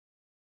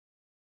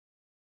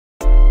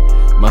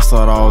Must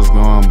thought I was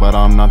gone, but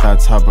I'm not that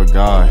type of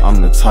guy.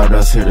 I'm the type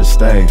that's here to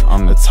stay,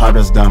 I'm the type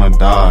that's down to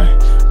die.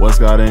 What's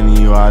got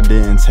into you, I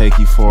didn't take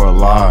you for a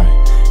lie.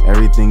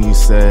 Everything you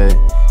said,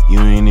 you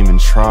ain't even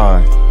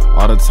tried.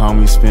 All the time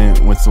we spent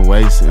went to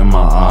waste in my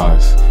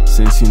eyes.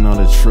 Since you know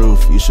the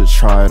truth, you should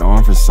try it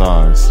on for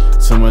size.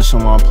 Too much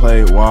on my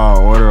plate, why I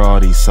order all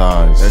these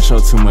sides? That show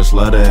too much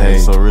love to hate,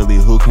 so really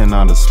who can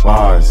I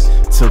despise?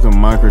 Took a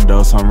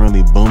microdose, I'm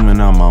really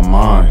booming out my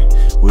mind.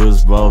 We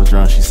was both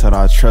drunk, she said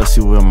I trust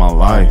you with my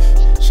life.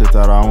 Shit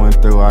that I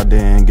went through, I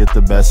didn't get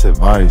the best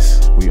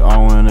advice. We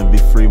all wanna be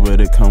free, but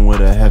it come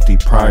with a hefty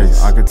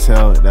price. I could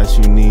tell that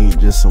you need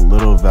just a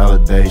little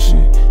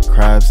validation.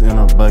 Crabs in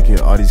a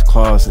bucket, all these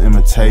claws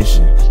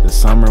imitation. The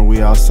summer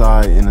we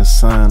outside in the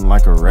sun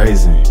like a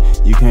raisin.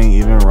 You can't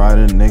even ride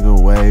a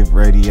nigga wave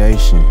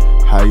radiation.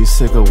 How you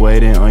sick of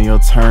waiting on your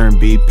turn,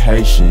 be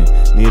patient.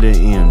 Need an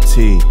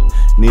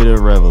EMT, need a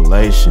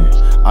revelation.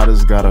 I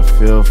just got a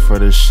feel for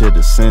this shit,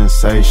 the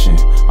sensation.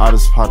 I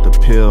just popped a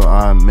pill,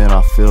 I admit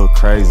I feel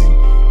crazy.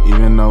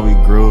 Even though we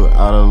grew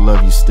out of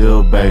love, you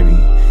still baby.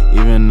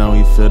 Even though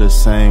we feel the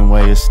same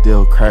way, it's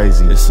still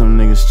crazy. If some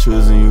niggas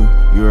choosing you,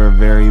 you're a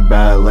very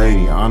bad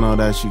lady. I know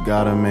that you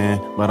got a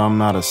man, but I'm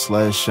not a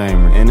slut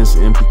shamer. In this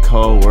empty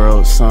cold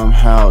world,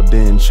 somehow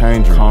didn't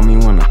change her. Call me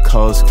when the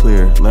coast's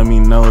clear, let me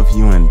know if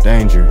you in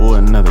danger. Ooh,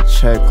 another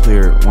check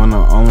cleared, one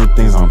of the only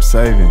things I'm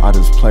saving. I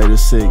just play the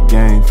sick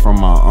game for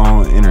my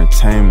own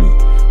entertainment.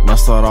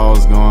 Must thought I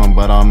was gone,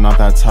 but I'm not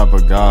that type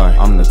of guy.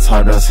 I'm the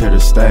type that's here to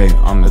stay,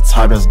 I'm the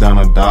type that's down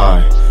to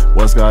die.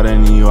 What's got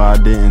into you, I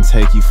didn't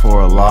take you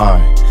for a lie.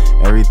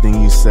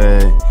 Everything you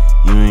said,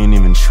 you ain't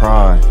even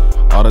tried.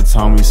 All the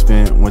time we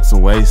spent went to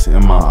waste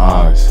in my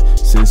eyes.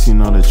 Since you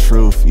know the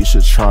truth, you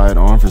should try it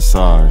on for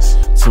size.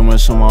 Too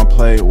much on my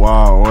plate,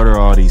 why I order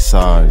all these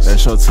sides? That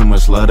show too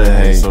much love to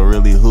hate, so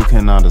really who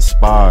can I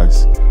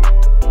despise?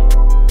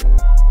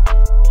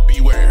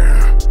 Beware.